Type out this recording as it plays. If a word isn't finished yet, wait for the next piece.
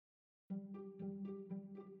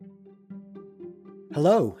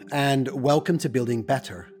Hello, and welcome to Building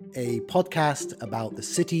Better, a podcast about the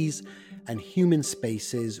cities and human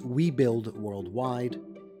spaces we build worldwide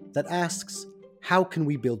that asks, how can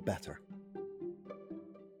we build better?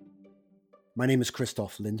 My name is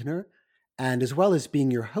Christoph Lindner, and as well as being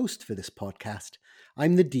your host for this podcast,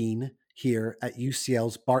 I'm the Dean here at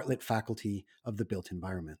UCL's Bartlett Faculty of the Built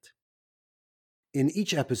Environment. In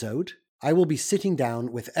each episode, I will be sitting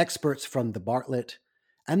down with experts from the Bartlett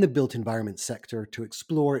and the built environment sector to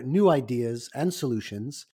explore new ideas and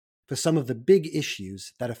solutions for some of the big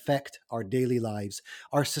issues that affect our daily lives,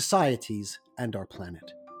 our societies, and our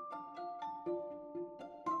planet.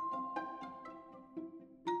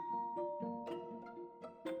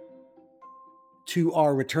 To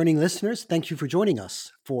our returning listeners, thank you for joining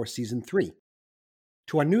us for Season 3.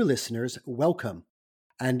 To our new listeners, welcome.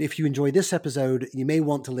 And if you enjoy this episode, you may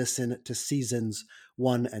want to listen to Seasons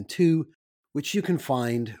 1 and 2, which you can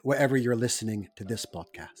find wherever you're listening to this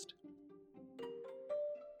podcast.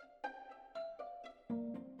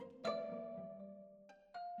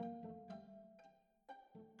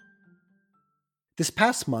 This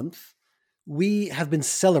past month, we have been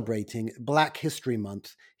celebrating Black History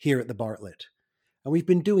Month here at the Bartlett. And we've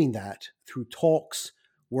been doing that through talks,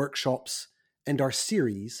 workshops, and our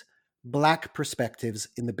series, Black Perspectives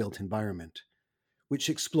in the Built Environment, which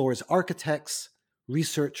explores architects,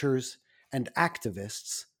 researchers, and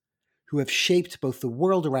activists who have shaped both the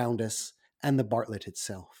world around us and the Bartlett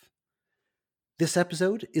itself. This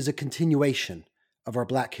episode is a continuation of our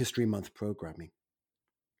Black History Month programming.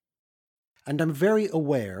 And I'm very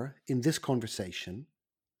aware in this conversation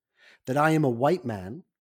that I am a white man,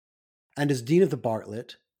 and as Dean of the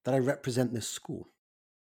Bartlett, that I represent this school.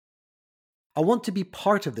 I want to be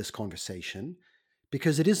part of this conversation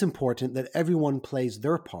because it is important that everyone plays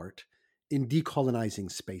their part in decolonizing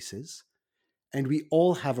spaces, and we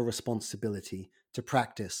all have a responsibility to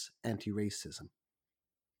practice anti-racism.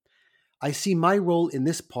 I see my role in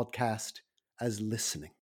this podcast as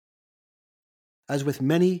listening. As with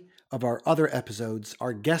many of our other episodes,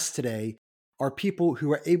 our guests today are people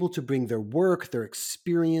who are able to bring their work, their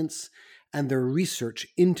experience, and their research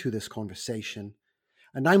into this conversation,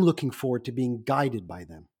 and I'm looking forward to being guided by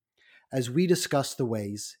them as we discuss the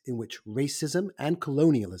ways in which racism and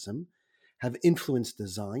colonialism have influenced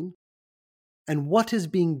design and what is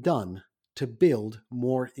being done to build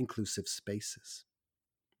more inclusive spaces.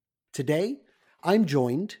 Today, I'm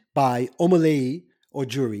joined by Omolei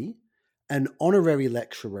Ojuri, an honorary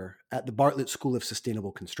lecturer at the Bartlett School of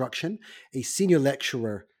Sustainable Construction, a senior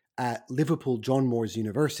lecturer at Liverpool John Moores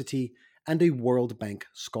University, and a World Bank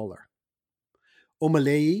scholar.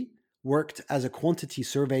 Omolei worked as a quantity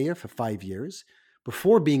surveyor for 5 years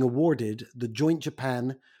before being awarded the Joint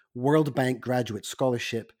Japan World Bank Graduate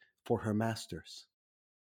Scholarship for her master's.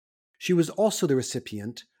 She was also the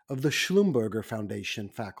recipient of the Schlumberger Foundation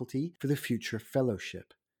Faculty for the Future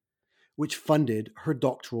Fellowship, which funded her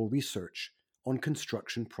doctoral research on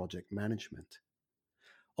construction project management.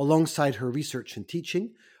 Alongside her research and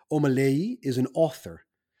teaching, Omolei is an author,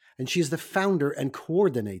 and she is the founder and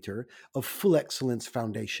coordinator of Full Excellence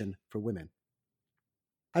Foundation for Women.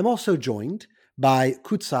 I'm also joined by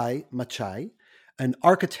Kutsai Machai, an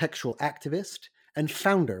architectural activist and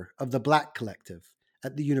founder of the Black Collective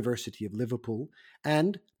at the University of Liverpool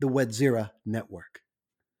and the Wedzira Network.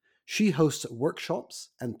 She hosts workshops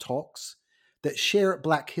and talks that share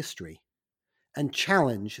Black history and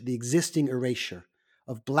challenge the existing erasure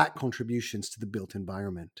of Black contributions to the built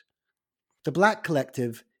environment. The Black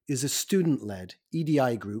Collective is a student-led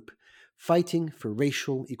EDI group fighting for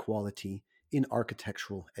racial equality in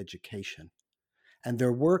architectural education. And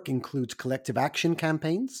their work includes collective action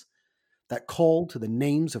campaigns that call to the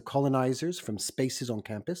names of colonizers from spaces on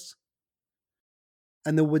campus.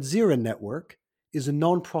 And the Wedzira Network is a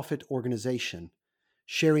nonprofit organization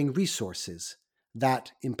sharing resources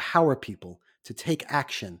that empower people to take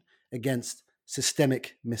action against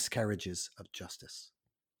systemic miscarriages of justice.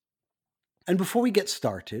 And before we get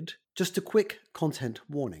started, just a quick content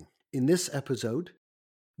warning. In this episode,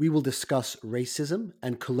 we will discuss racism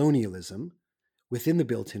and colonialism within the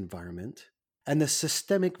built environment and the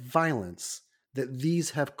systemic violence that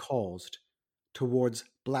these have caused towards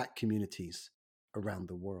Black communities around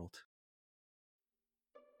the world.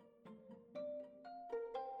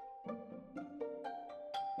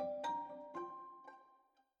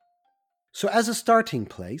 So as a starting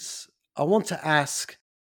place, I want to ask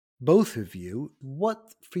both of you,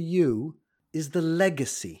 what for you is the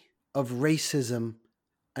legacy of racism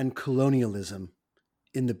and colonialism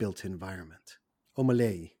in the built environment?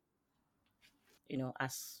 Omolei.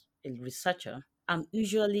 As a researcher, I'm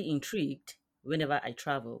usually intrigued whenever I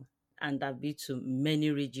travel and I've been to many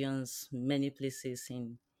regions, many places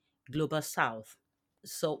in global south.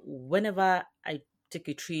 So whenever I take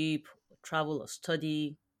a trip, travel or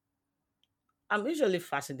study, I'm usually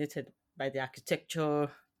fascinated by the architecture,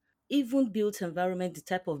 even built environment, the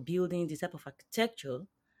type of building, the type of architecture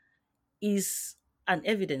is an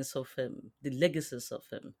evidence of the legacies of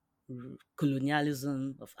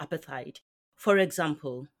colonialism, of apartheid. For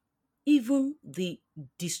example, even the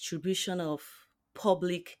distribution of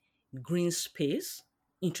public green space,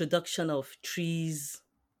 introduction of trees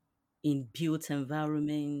in built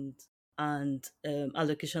environment, and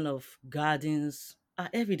allocation of gardens are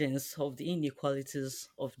evidence of the inequalities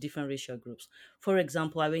of different racial groups. For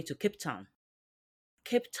example, I went to Cape Town.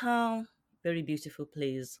 Cape Town, very beautiful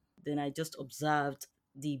place. Then I just observed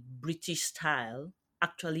the British style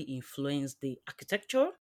actually influenced the architecture,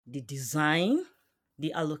 the design,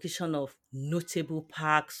 the allocation of notable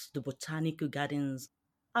parks, the botanical gardens,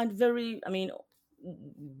 and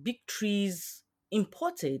big trees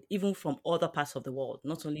imported even from other parts of the world,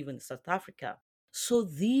 not only even South Africa. So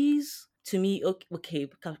these, to me, okay,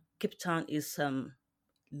 Cape Town is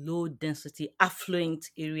low density, affluent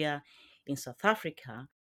area in South Africa,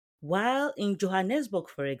 while in Johannesburg,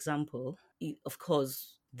 for example, of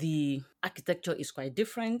course, the architecture is quite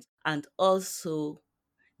different, and also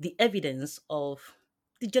the evidence of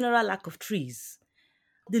the general lack of trees,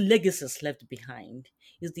 the legacies left behind,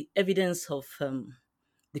 is the evidence of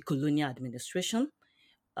the colonial administration,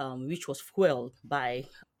 which was fueled by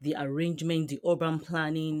the arrangement, the urban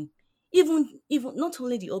planning, even not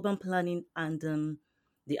only the urban planning and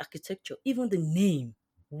the architecture, even the name,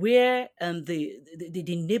 where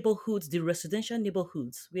the neighborhoods, the residential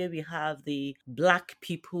neighborhoods, where we have the black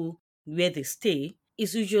people where they stay,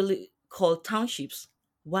 is usually called townships,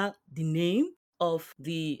 while the name of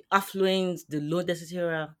the affluent, the low density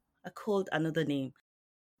area are called another name.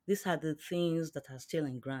 These are the things that are still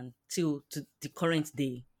in ground till to the current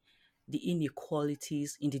day. The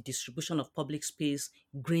inequalities in the distribution of public space,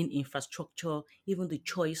 green infrastructure, even the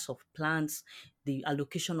choice of plants, the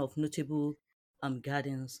allocation of notable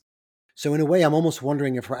gardens. So in a way, I'm almost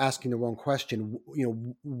wondering if we're asking the wrong question.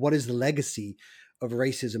 What is the legacy of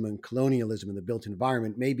racism and colonialism in the built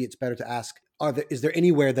environment? Maybe it's better to ask: is there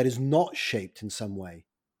anywhere that is not shaped in some way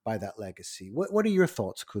by that legacy? What are your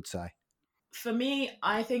thoughts, Kutsai? For me,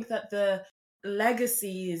 I think that the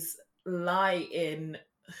legacies lie in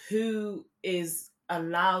who is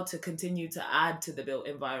allowed to continue to add to the built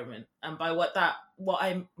environment. And what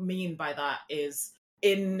I mean by that is,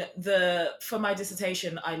 for my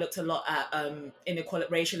dissertation, I looked a lot at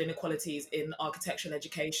racial inequalities in architectural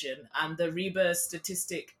education, and the REBA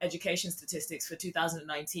education statistics for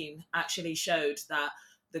 2019 actually showed that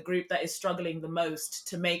the group that is struggling the most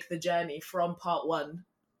to make the journey from part one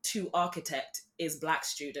to architect is Black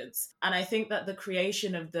students. And I think that the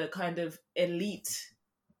creation of the kind of elite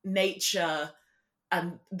nature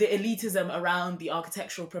and the elitism around the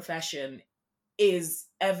architectural profession is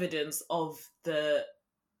evidence of the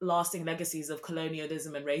lasting legacies of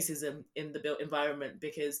colonialism and racism in the built environment,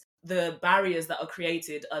 because the barriers that are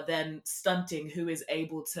created are then stunting who is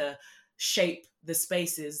able to shape the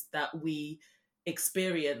spaces that we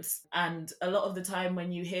experience. And a lot of the time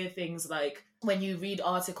when you hear things like, when you read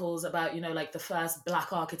articles about, like the first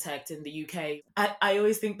Black architect in the UK, I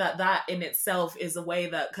always think that in itself is a way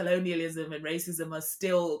that colonialism and racism are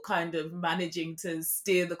still kind of managing to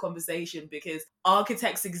steer the conversation, because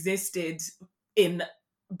architects existed in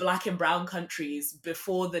Black and brown countries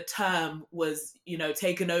before the term was,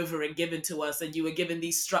 taken over and given to us, and you were given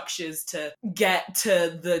these structures to get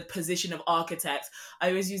to the position of architect. I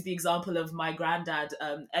always use the example of my granddad.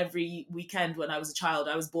 Every weekend when I was a child,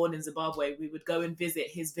 I was born in Zimbabwe, we would go and visit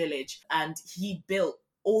his village, and he built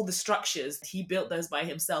all the structures. He built those by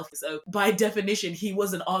himself. So by definition, he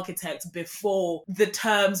was an architect before the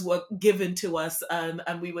terms were given to us,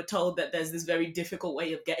 and we were told that there's this very difficult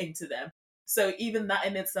way of getting to them. So even that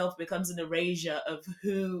in itself becomes an erasure of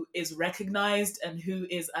who is recognized and who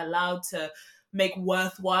is allowed to make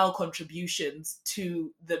worthwhile contributions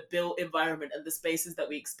to the built environment and the spaces that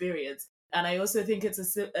we experience. And I also think it's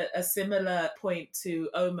a similar point to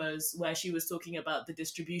Omo's, where she was talking about the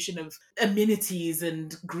distribution of amenities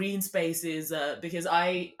and green spaces, because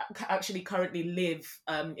I actually currently live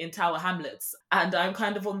in Tower Hamlets, and I'm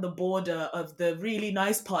kind of on the border of the really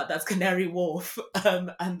nice part, that's Canary Wharf,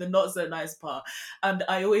 and the not so nice part. And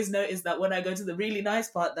I always notice that when I go to the really nice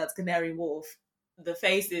part, that's Canary Wharf, the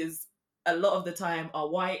faces a lot of the time are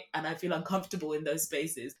white, and I feel uncomfortable in those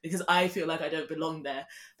spaces because I feel like I don't belong there.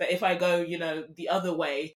 But if I go, the other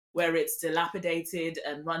way, where it's dilapidated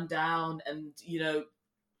and run down and,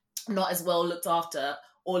 not as well looked after,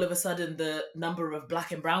 all of a sudden the number of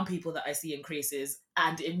Black and brown people that I see increases,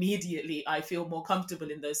 and immediately I feel more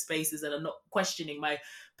comfortable in those spaces and I'm not questioning my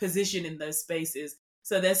position in those spaces.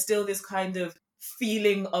 So there's still this kind of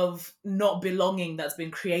feeling of not belonging that's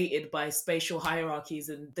been created by spatial hierarchies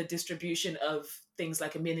and the distribution of things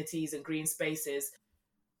like amenities and green spaces.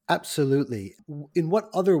 Absolutely. In what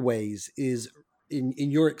other ways is, in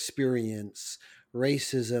your experience,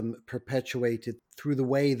 racism perpetuated through the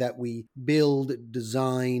way that we build,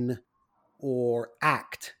 design, or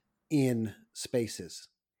act in spaces?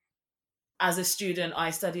 As a student, I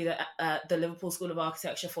studied at the Liverpool School of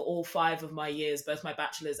Architecture for all 5 of my years, both my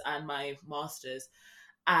bachelor's and my master's.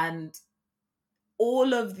 And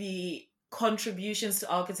all of the contributions to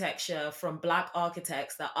architecture from Black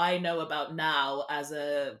architects that I know about now as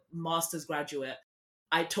a master's graduate,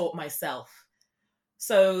 I taught myself.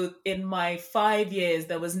 So in my 5 years,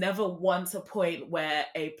 there was never once a point where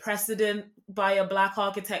a precedent by a Black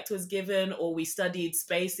architect was given, or we studied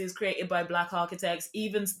spaces created by Black architects.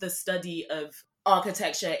 Even the study of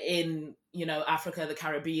architecture in, Africa, the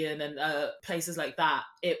Caribbean, and places like that.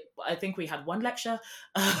 I think we had one lecture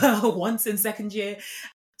once in second year.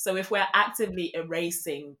 So if we're actively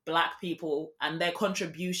erasing Black people and their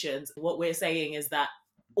contributions, what we're saying is that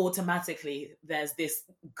automatically there's this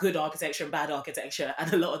good architecture and bad architecture.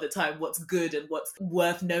 And a lot of the time, what's good and what's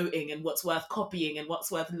worth noting and what's worth copying and what's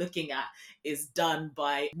worth looking at is done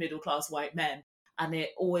by middle-class white men. And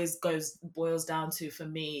it always boils down to, for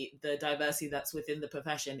me, the diversity that's within the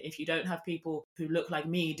profession. If you don't have people who look like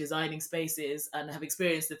me designing spaces and have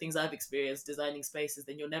experienced the things I've experienced designing spaces,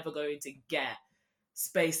 then you're never going to get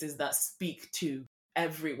spaces that speak to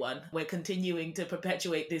everyone. We're continuing to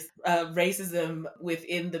perpetuate this racism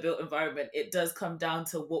within the built environment. It does come down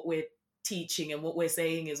to what we're teaching and what we're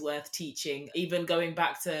saying is worth teaching. Even going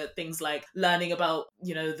back to things like learning about,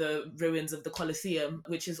 the ruins of the Colosseum,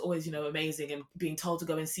 which is always, amazing, and being told to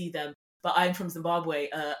go and see them. But I'm from Zimbabwe,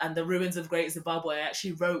 and the ruins of Great Zimbabwe, I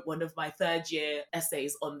actually wrote one of my third year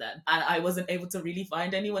essays on them. And I wasn't able to really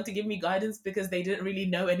find anyone to give me guidance because they didn't really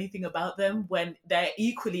know anything about them, when they're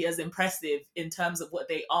equally as impressive in terms of what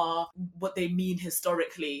they are, what they mean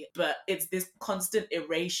historically. But it's this constant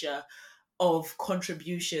erasure of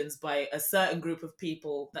contributions by a certain group of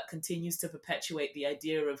people that continues to perpetuate the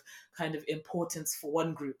idea of kind of importance for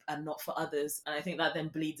one group and not for others. And I think that then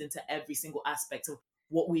bleeds into every single aspect of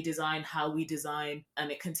what we design, how we design,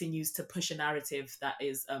 and it continues to push a narrative that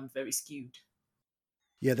is very skewed.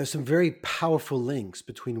 Yeah, there's some very powerful links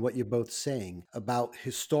between what you're both saying about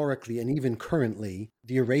historically and even currently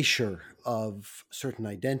the erasure of certain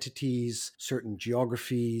identities, certain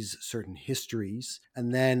geographies, certain histories,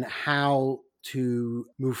 and then how to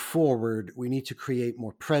move forward. We need to create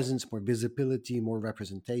more presence, more visibility, more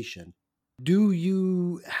representation. Do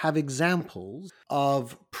you have examples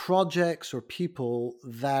of projects or people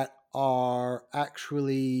that are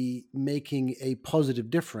actually making a positive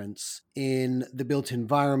difference in the built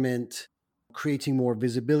environment, creating more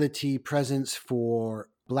visibility, presence for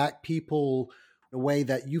Black people, a way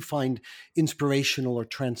that you find inspirational or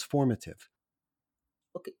transformative?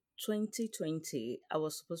 Okay, 2020, I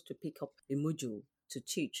was supposed to pick up a module to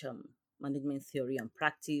teach management theory and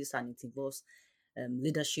practice, and it involves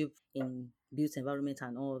leadership in built environment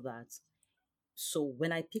and all that. So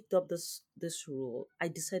when I picked up this role, I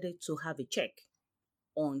decided to have a check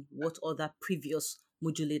on what other previous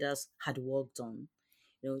module leaders had worked on,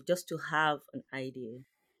 just to have an idea.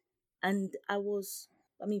 And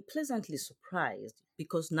pleasantly surprised,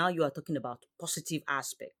 because now you are talking about positive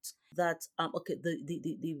aspects. That okay,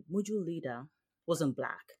 the module leader wasn't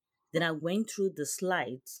Black. Then I went through the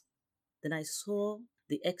slides, then I saw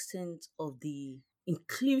the extent of the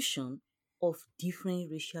inclusion of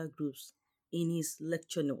different racial groups in his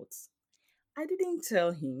lecture notes. I didn't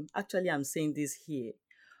tell him. Actually, I'm saying this here,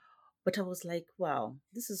 but I was like, wow,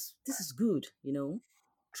 this is good,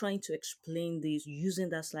 trying to explain this using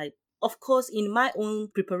that slide. Of course, in my own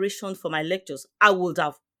preparation for my lectures, I would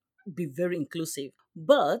have been very inclusive.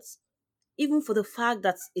 But even for the fact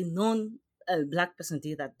that a non Black person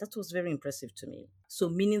did that, that was very impressive to me. So,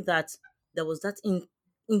 meaning that there was that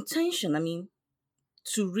intention,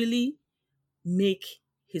 to really make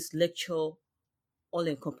his lecture all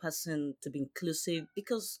encompassing, to be inclusive,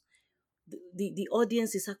 because the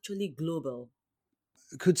audience is actually global.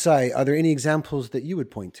 Kutsai, are there any examples that you would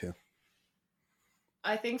point to?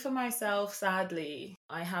 I think for myself, sadly,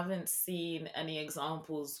 I haven't seen any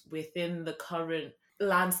examples within the current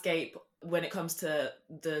landscape when it comes to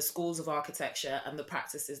the schools of architecture and the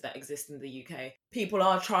practices that exist in the UK. People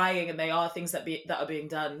are trying, and they are things that are being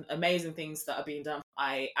done, amazing things that are being done.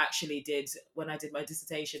 I actually did, when I did my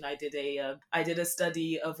dissertation, I did a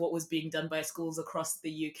study of what was being done by schools across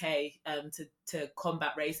the UK to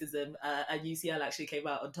combat racism, and UCL actually came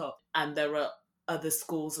out on top. And there are other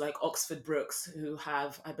schools like Oxford Brookes who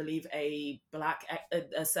have, I believe, a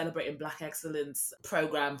celebrating Black excellence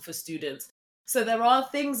program for students. So there are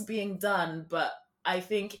things being done, but I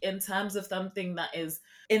think in terms of something that is,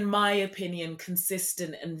 in my opinion,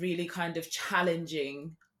 consistent and really kind of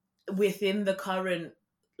challenging within the current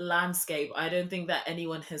landscape, I don't think that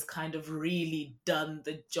anyone has kind of really done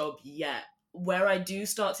the job yet. Where I do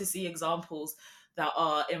start to see examples that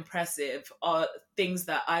are impressive are things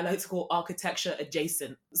that I like to call architecture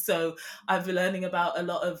adjacent. So I've been learning about a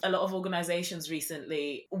lot of organizations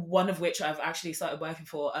recently, one of which I've actually started working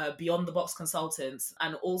for, Beyond the Box Consultants,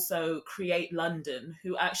 and also Create London,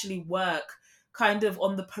 who actually work kind of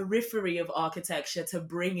on the periphery of architecture to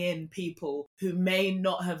bring in people who may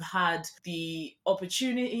not have had the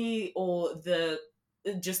opportunity or the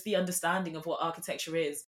understanding of what architecture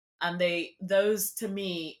is. And those, to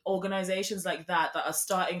me, organizations like that are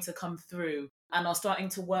starting to come through and are starting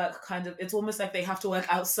to work kind of, it's almost like they have to work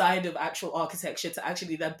outside of actual architecture to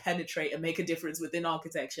actually then penetrate and make a difference within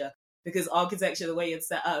architecture. Because architecture, the way it's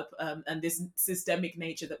set up, and this systemic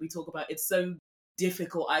nature that we talk about, it's so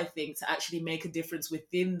difficult, I think, to actually make a difference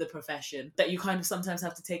within the profession that you kind of sometimes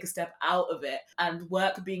have to take a step out of it. And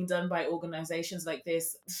work being done by organizations like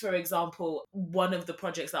this, for example, one of the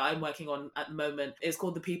projects that I'm working on at the moment is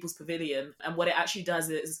called the People's Pavilion. And what it actually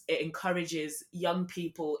does is it encourages young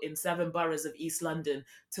people in 7 boroughs of East London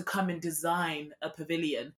to come and design a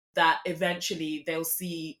pavilion that eventually they'll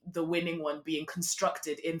see the winning one being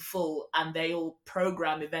constructed in full, and they'll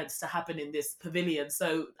program events to happen in this pavilion.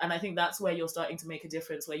 So, and I think that's where you're starting to make a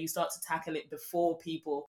difference, where you start to tackle it before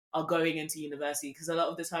people are going into university. Because a lot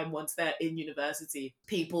of the time, once they're in university,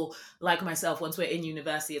 people like myself, once we're in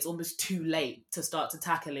university, it's almost too late to start to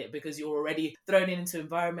tackle it, because you're already thrown into an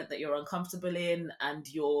environment that you're uncomfortable in, and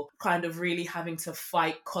you're kind of really having to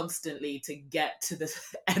fight constantly to get to the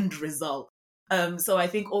end result. So I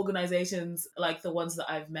think organizations like the ones that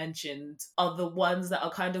I've mentioned are the ones that are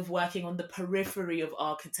kind of working on the periphery of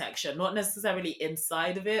architecture, not necessarily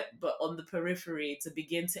inside of it, but on the periphery, to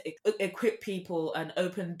begin to equip people and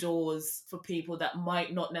open doors for people that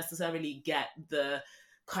might not necessarily get the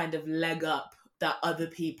kind of leg up that other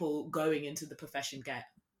people going into the profession get.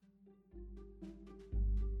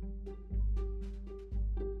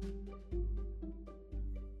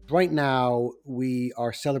 Right now, we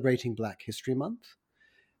are celebrating Black History Month.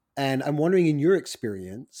 And I'm wondering, in your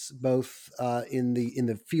experience, both in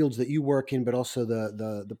the fields that you work in, but also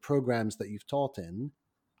the programs that you've taught in,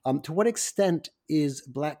 to what extent is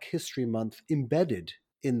Black History Month embedded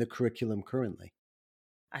in the curriculum currently?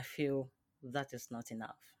 I feel that is not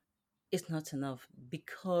enough. It's not enough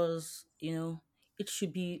because, it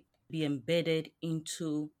should be embedded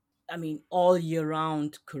into, all year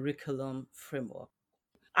round curriculum framework.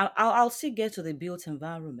 I'll still get to the built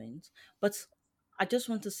environment, but I just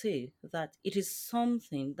want to say that it is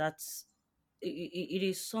something that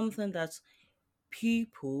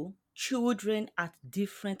people, children at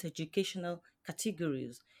different educational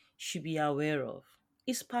categories should be aware of.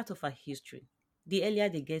 It's part of our history. The earlier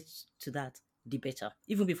they get to that, the better.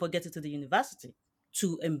 Even before getting to the university,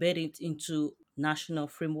 to embed it into national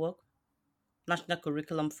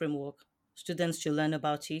curriculum framework. Students should learn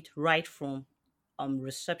about it right from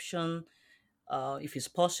reception, if it's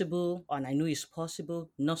possible, and I know it's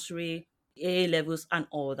possible, nursery, A levels, and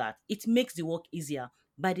all that. It makes the work easier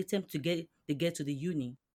by the time they get to the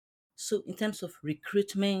uni. So in terms of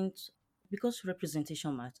recruitment, because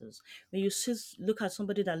representation matters. When you look at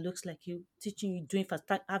somebody that looks like you, teaching you,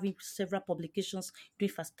 having several publications,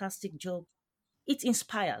 doing fantastic job, it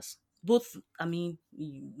inspires both.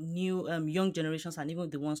 New young generations and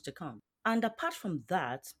even the ones to come. And apart from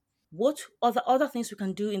that, what other things we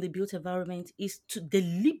can do in the built environment is to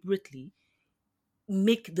deliberately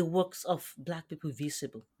make the works of Black people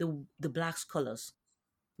visible, the Black scholars.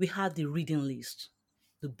 We have the reading list,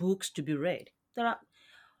 the books to be read. There are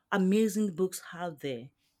amazing books out there,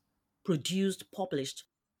 produced, published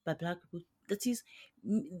by Black people. That is,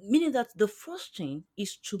 meaning that the first thing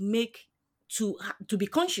is to be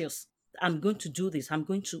conscious. I'm going to do this. I'm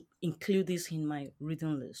going to include this in my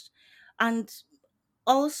reading list, and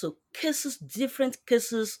also different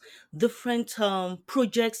cases, different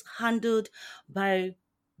projects handled by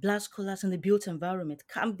Black scholars in the built environment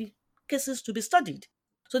can be cases to be studied.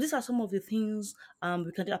 So these are some of the things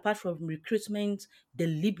we can do apart from recruitment,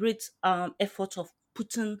 deliberate effort of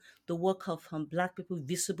putting the work of Black people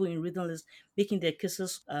visible in reading lists, making their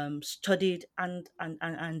cases studied, and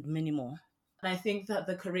many more. And I think that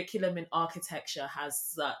the curriculum in architecture has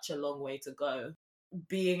such a long way to go.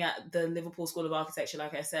 Being at the Liverpool School of Architecture,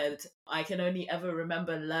 like I said, I can only ever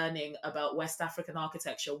remember learning about West African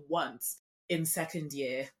architecture once in second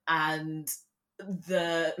year. And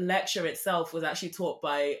the lecture itself was actually taught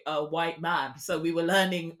by a white man. So we were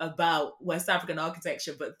learning about West African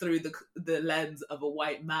architecture, but through the lens of a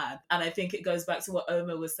white man. And I think it goes back to what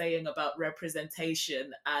Omar was saying about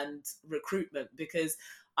representation and recruitment, because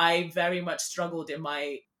I very much struggled in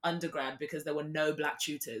my undergrad because there were no Black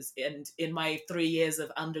tutors. And in my 3 years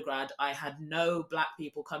of undergrad, I had no Black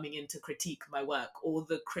people coming in to critique my work.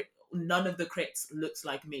 None of the critics looked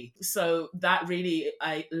like me. So that really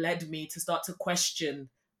led me to start to question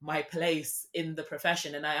my place in the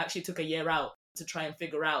profession. And I actually took a year out to try and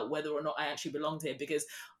figure out whether or not I actually belonged here, because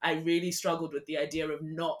I really struggled with the idea of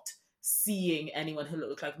not seeing anyone who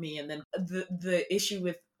looked like me. And then the issue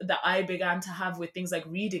with that I began to have with things like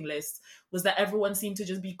reading lists was that everyone seemed to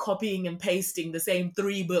just be copying and pasting the same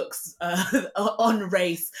 3 books on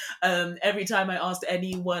race. Every time I asked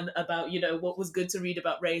anyone about, what was good to read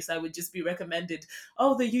about race, I would just be recommended,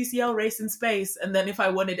 the UCL Race in Space. And then if I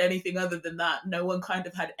wanted anything other than that, no one kind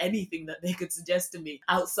of had anything that they could suggest to me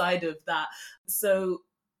outside of that. So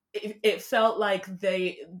it felt like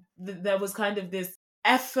there was kind of this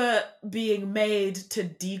effort being made to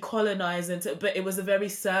decolonize but it was a very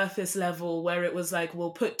surface level, where it was like, we'll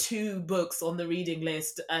put 2 books on the reading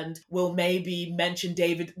list and we'll maybe mention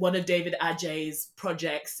one of David Adjaye's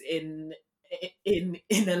projects in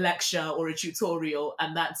a lecture or a tutorial,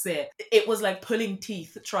 and that's it. It was like pulling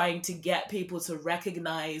teeth trying to get people to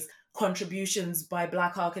recognize contributions by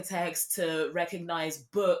Black architects, to recognize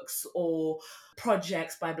books or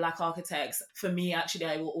projects by Black architects. For me, actually,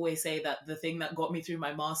 I will always say that the thing that got me through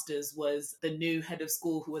my master's was the new head of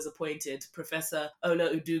school who was appointed. Professor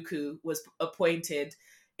Ola Uduku was appointed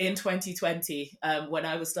in 2020 when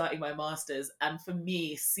I was starting my master's. And for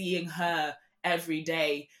me, seeing her every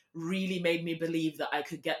day really made me believe that I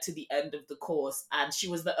could get to the end of the course. And she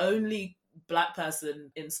was the only Black person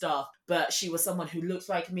in staff, but she was someone who looked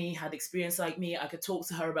like me, had experience like me. I could talk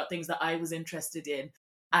to her about things that I was interested in.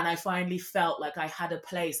 And I finally felt like I had a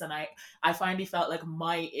place, and I finally felt like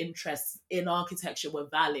my interests in architecture were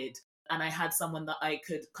valid. And I had someone that I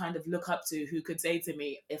could kind of look up to, who could say to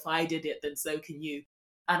me, if I did it, then so can you.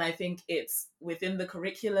 And I think it's within the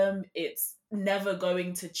curriculum, it's never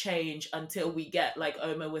going to change until we get, like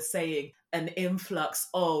Omar was saying, an influx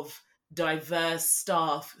of diverse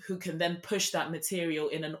staff who can then push that material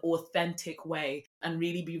in an authentic way and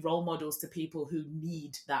really be role models to people who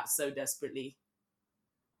need that so desperately.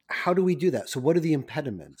 How do we do that? So what are the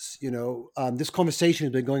impediments? This conversation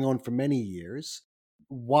has been going on for many years.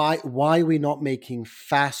 Why are we not making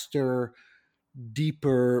faster,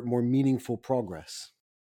 deeper, more meaningful progress?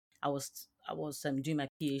 I was doing my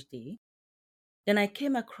PhD. Then I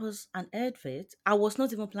came across an advert. I was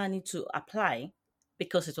not even planning to apply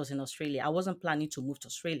because it was in Australia. I wasn't planning to move to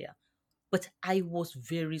Australia, but I was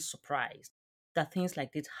very surprised that things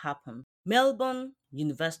like this happen. Melbourne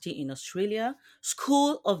University in Australia,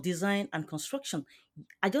 School of Design and Construction.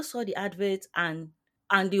 I just saw the advert, and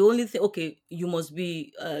the only thing, okay, you must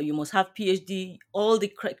have PhD, all the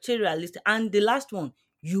criteria listed, and the last one,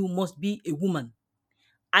 you must be a woman.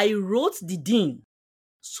 I wrote the dean.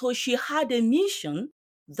 So she had a mission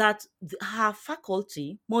that her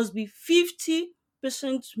faculty must be 50%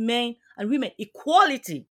 men and women,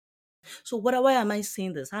 equality. So why am I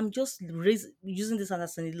saying this? I'm just using this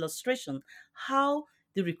as an illustration how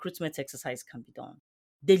the recruitment exercise can be done.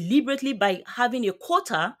 Deliberately, by having a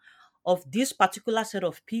quota of this particular set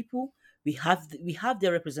of people, we have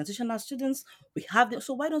their representation as students. We have them.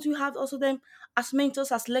 So why don't we have also them as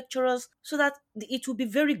mentors, as lecturers, so that it will be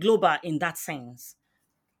very global in that sense?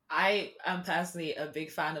 I am personally a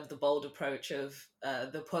big fan of the bold approach of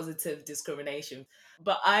the positive discrimination.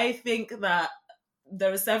 But I think that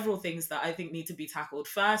there are several things that I think need to be tackled.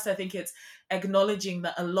 First, I think it's acknowledging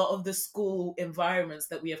that a lot of the school environments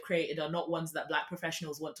that we have created are not ones that Black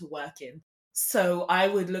professionals want to work in. So I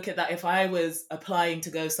would look at that if I was applying to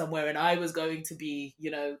go somewhere and I was going to be,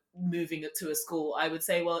 moving it to a school, I would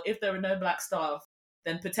say, well, if there are no Black staff,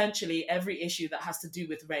 then potentially every issue that has to do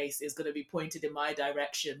with race is going to be pointed in my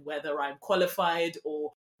direction, whether I'm qualified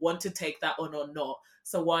or want to take that on or not.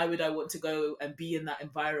 So why would I want to go and be in that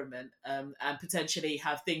environment and potentially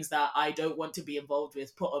have things that I don't want to be involved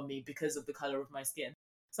with put on me because of the color of my skin?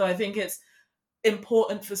 So I think it's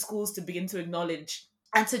important for schools to begin to acknowledge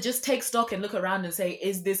and to just take stock and look around and say,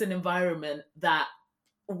 is this an environment that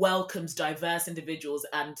welcomes diverse individuals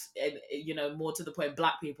and more to the point,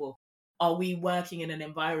 Black people? Are we working in an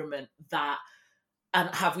environment that,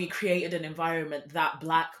 and have we created an environment that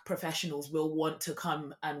Black professionals will want to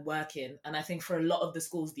come and work in? And I think for a lot of the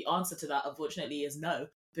schools, the answer to that, unfortunately, is no.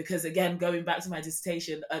 Because again, going back to my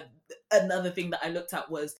dissertation, another thing that I looked at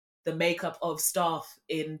was the makeup of staff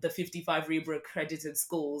in the 55 RIBA accredited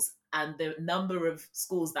schools, and the number of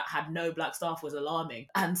schools that had no Black staff was alarming.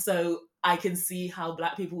 And so I can see how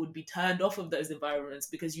Black people would be turned off of those environments,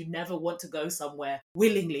 because you never want to go somewhere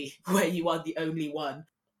willingly where you are the only one.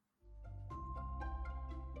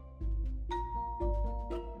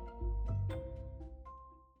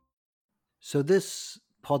 So this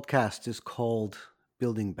podcast is called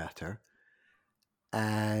Building Better.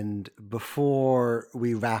 And before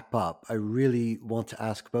we wrap up, I really want to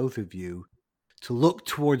ask both of you to look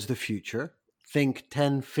towards the future, think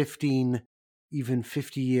 10, 15, even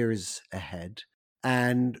 50 years ahead.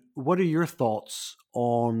 And what are your thoughts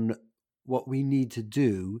on what we need to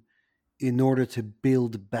do in order to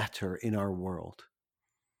build better in our world?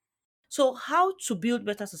 So how to build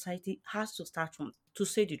better society has to start from to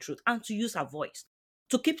say the truth and to use our voice,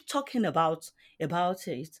 to keep talking about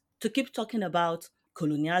it, to keep talking about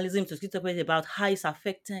colonialism, to keep talking about how it's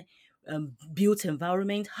affecting built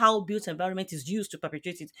environment, how built environment is used to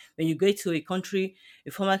perpetuate it when you go to a country,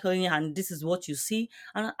 a former colony, and this is what you see,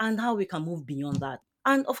 and how we can move beyond that.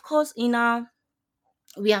 And of course,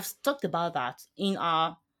 we have talked about that in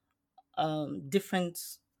our different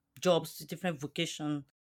jobs, different vocation,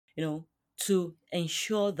 to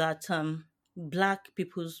ensure that Black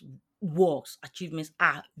people's works, achievements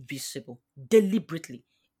are visible deliberately,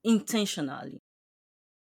 intentionally.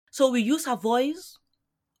 So we use our voice,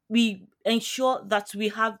 we ensure that we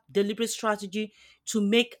have deliberate strategy to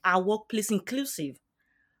make our workplace inclusive.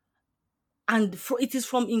 And it is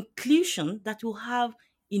from inclusion that we'll have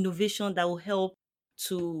innovation that will help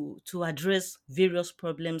to address various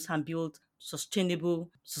problems and build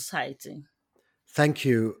sustainable society. Thank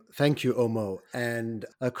you, Omo. And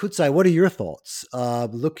Kutsai, what are your thoughts?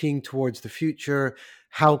 Looking towards the future,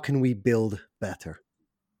 how can we build better?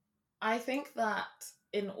 I think that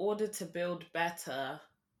in order to build better,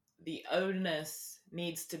 the onus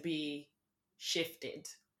needs to be shifted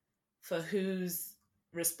for who's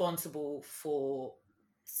responsible for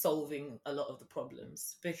solving a lot of the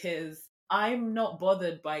problems. Because I'm not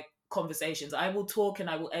bothered by conversations. I will talk and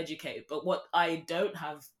I will educate, but what I don't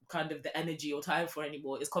have kind of the energy or time for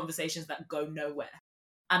anymore is conversations that go nowhere.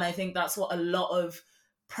 And I think that's what a lot of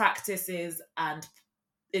practices and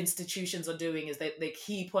institutions are doing, is they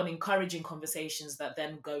keep on encouraging conversations that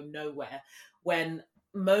then go nowhere, when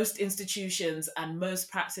most institutions and most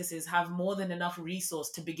practices have more than enough resource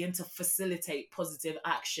to begin to facilitate positive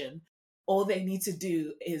action. All they need to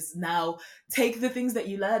do is now take the things that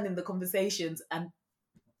you learn in the conversations and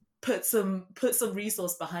put some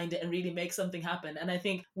resource behind it and really make something happen. And I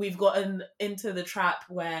think we've gotten into the trap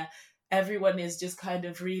where everyone is just kind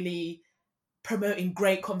of really promoting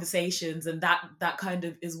great conversations, and that kind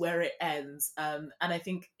of is where it ends. And I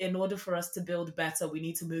think in order for us to build better, we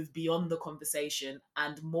need to move beyond the conversation,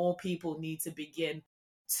 and more people need to begin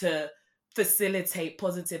to facilitate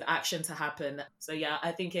positive action to happen. So yeah,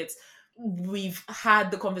 I think we've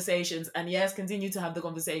had the conversations, and yes, continue to have the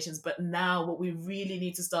conversations, but now what we really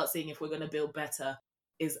need to start seeing if we're going to build better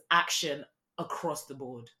is action across the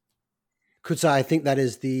board. Kutsai, I think that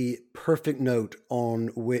is the perfect note on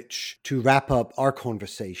which to wrap up our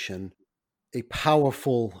conversation, a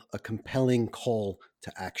powerful, a compelling call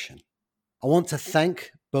to action. I want to thank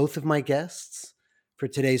both of my guests for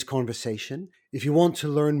today's conversation. If you want to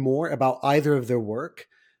learn more about either of their work,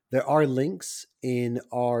 there are links in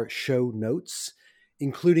our show notes,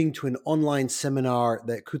 including to an online seminar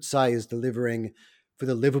that Kutsai is delivering for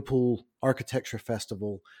the Liverpool Architecture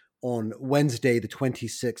Festival on Wednesday, the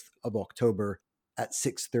 26th of October at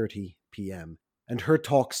 6:30 p.m. And her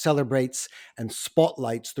talk celebrates and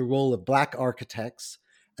spotlights the role of Black architects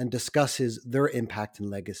and discusses their impact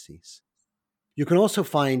and legacies. You can also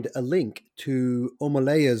find a link to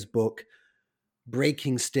Omoleya's book,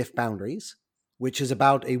 Breaking Stiff Boundaries, which is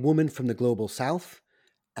about a woman from the Global South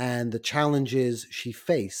and the challenges she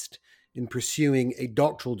faced in pursuing a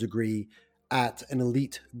doctoral degree at an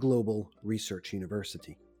elite global research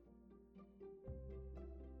university.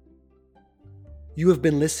 You have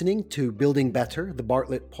been listening to Building Better, the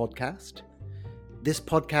Bartlett podcast. This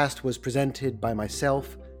podcast was presented by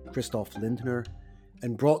myself, Christoph Lindner,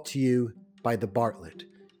 and brought to you by the Bartlett,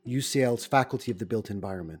 UCL's Faculty of the Built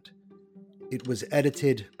Environment. It was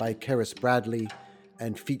edited by Keris Bradley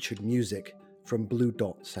and featured music from Blue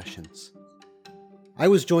Dot Sessions. I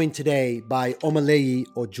was joined today by Omaleyi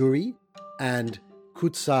Ojuri and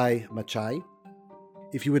Kutsai Machai.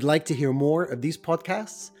 If you would like to hear more of these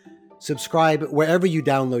podcasts, subscribe wherever you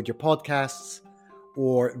download your podcasts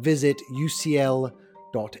or visit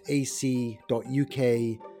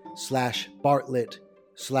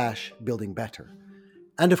ucl.ac.uk/Bartlett/Building Better.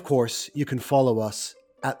 And of course, you can follow us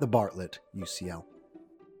at the Bartlett UCL.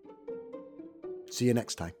 See you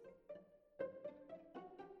next time.